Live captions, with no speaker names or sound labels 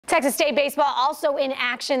Texas State baseball also in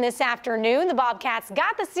action this afternoon. The Bobcats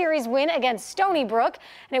got the series win against Stony Brook,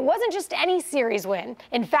 and it wasn't just any series win.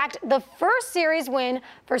 In fact, the first series win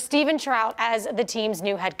for Steven Trout as the team's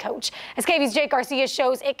new head coach. As KVUE's Jake Garcia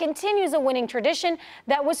shows, it continues a winning tradition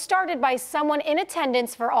that was started by someone in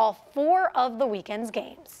attendance for all 4 of the weekend's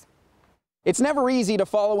games. It's never easy to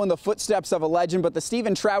follow in the footsteps of a legend, but the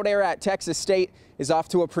Steven Trout era at Texas State is off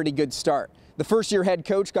to a pretty good start. The first-year head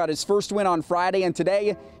coach got his first win on Friday, and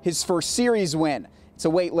today, his first series win. It's a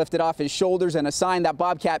weight lifted off his shoulders and a sign that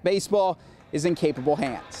Bobcat baseball is in capable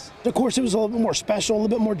hands. Of course, it was a little bit more special, a little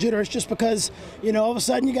bit more jitters, just because, all of a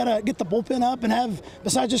sudden you got to get the bullpen up and have,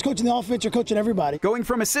 besides just coaching the offense, you're coaching everybody. Going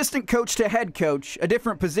from assistant coach to head coach, a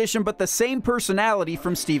different position, but the same personality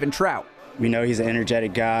from Steven Trout. We know he's an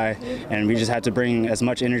energetic guy, and we just have to bring as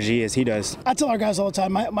much energy as he does. I tell our guys all the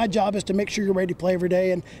time, my job is to make sure you're ready to play every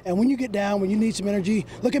day, and when you get down, when you need some energy,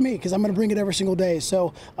 look at me, because I'm going to bring it every single day.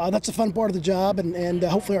 So that's a fun part of the job, and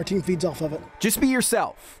hopefully our team feeds off of it. Just be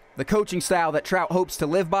yourself, the coaching style that Trout hopes to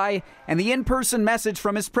live by, and the in-person message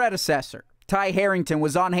from his predecessor. Ty Harrington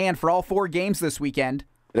was on hand for all 4 games this weekend.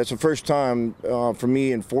 That's the first time for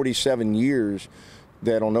me in 47 years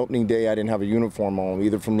that on opening day I didn't have a uniform on,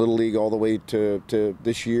 either from Little League all the way to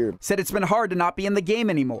this year. Said it's been hard to not be in the game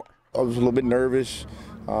anymore. I was a little bit nervous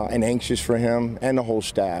and anxious for him and the whole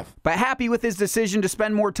staff. But happy with his decision to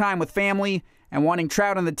spend more time with family and wanting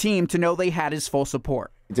Trout and the team to know they had his full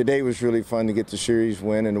support. Today was really fun to get the series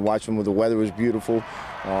win and to watch them. The weather was beautiful.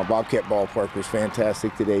 Bobcat Ballpark was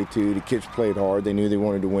fantastic today too. The kids played hard. They knew they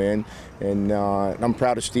wanted to win, and I'm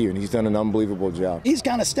proud of Steven. He's done an unbelievable job. He's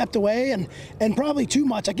kind of stepped away and probably too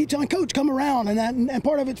much. I keep telling Coach, come around, and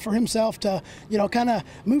part of it's for himself to kind of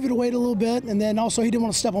move it away a little bit, and then also he didn't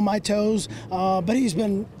want to step on my toes. But he's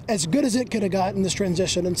been as good as it could have gotten this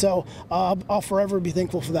transition, and so I'll forever be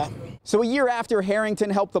thankful for that. So a year after Harrington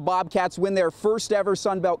helped the Bobcats win their first ever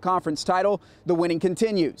Sun Belt Conference title, the winning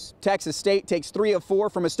continues. Texas State takes 3 of 4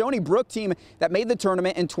 from a Stony Brook team that made the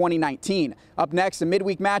tournament in 2019. Up next, a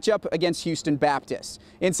midweek matchup against Houston Baptist.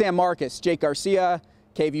 In San Marcos, Jake Garcia,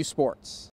 KVUE Sports.